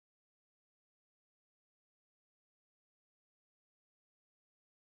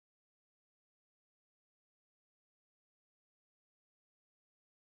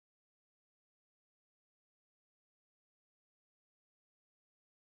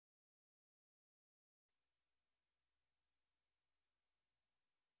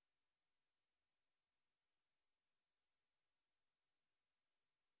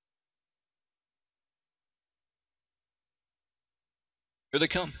Here they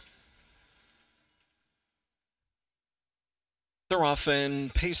come. They're off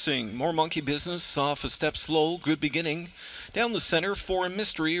and pacing. More monkey business off a step slow. Good beginning. Down the center for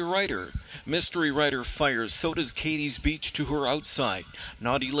Mystery Rider. Mystery Rider fires. So does Katie's Beach to her outside.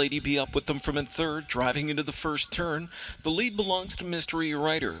 Naughty Lady B up with them from in third. Driving into the first turn. The lead belongs to Mystery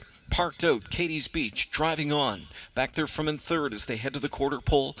Rider. Parked out, Katie's Beach, driving on. Back there from in third as they head to the quarter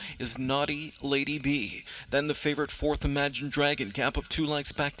pole is Naughty Lady B. Then the favorite fourth, Imagine Dragon. Gap of 2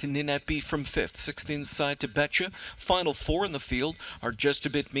 lengths back to Ninette B from fifth. Sixth inside to Betcha. Final four in the field are Just a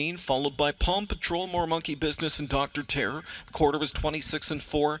Bit Mean, followed by Palm Patrol, More Monkey Business, and Dr. Terror. The quarter was 26 and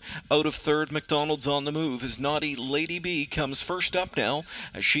 4. Out of third, McDonald's on the move as Naughty Lady B comes first up now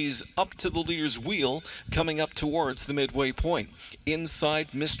as she's up to the leader's wheel, coming up towards the midway point.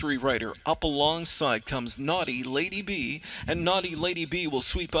 Inside, Mystery Rider. Up alongside comes Naughty Lady B, and Naughty Lady B will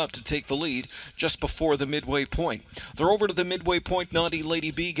sweep up to take the lead just before the midway point. They're over to the midway point. Naughty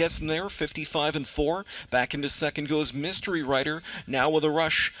Lady B gets them there, 55 and 4. Back into second goes Mystery Rider, now with a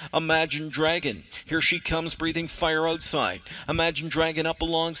rush. Imagine Dragon. Here she comes, breathing fire outside. Imagine Dragon up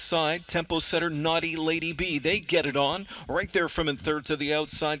alongside. Tempo setter Naughty Lady B. They get it on. Right there from in third to the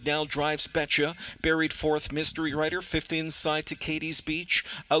outside now drives Betcha. Buried fourth, Mystery Rider. Fifth inside to Katie's Beach.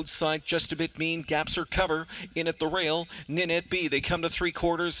 Outside, Just a Bit Mean, gaps her cover. In at the rail, Ninette B. They come to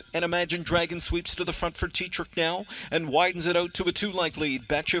 3/4, and Imagine Dragon sweeps to the front for T-Trick now and widens it out to a 2-length lead.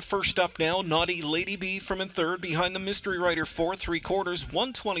 Betcha first up now. Naughty Lady B from in third, behind the Mystery Rider 4, 3/4,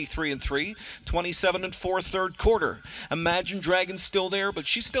 123 and 3, 27 and 4, third quarter. Imagine Dragon's still there, but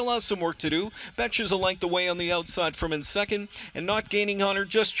she still has some work to do. Betcha's a length away on the outside from in second, and not gaining on her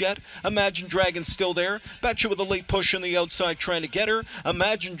just yet. Imagine Dragon's still there. Betcha with a late push on the outside trying to get her.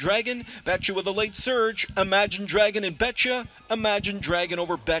 Imagine Dragon, Betcha with a late surge. Imagine Dragon and Betcha. Imagine Dragon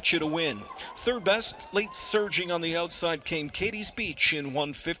over Betcha to win. Third best, late surging on the outside came Katie's Beach in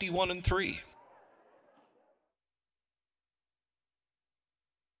 151 and 3.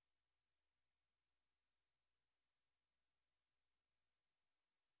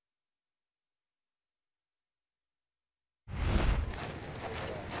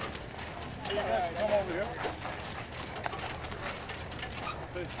 Come over here.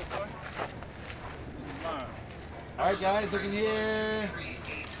 All right, guys, looking here.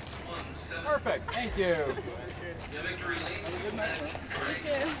 Perfect. Thank you. Have a good night. You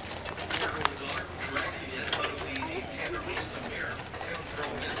too.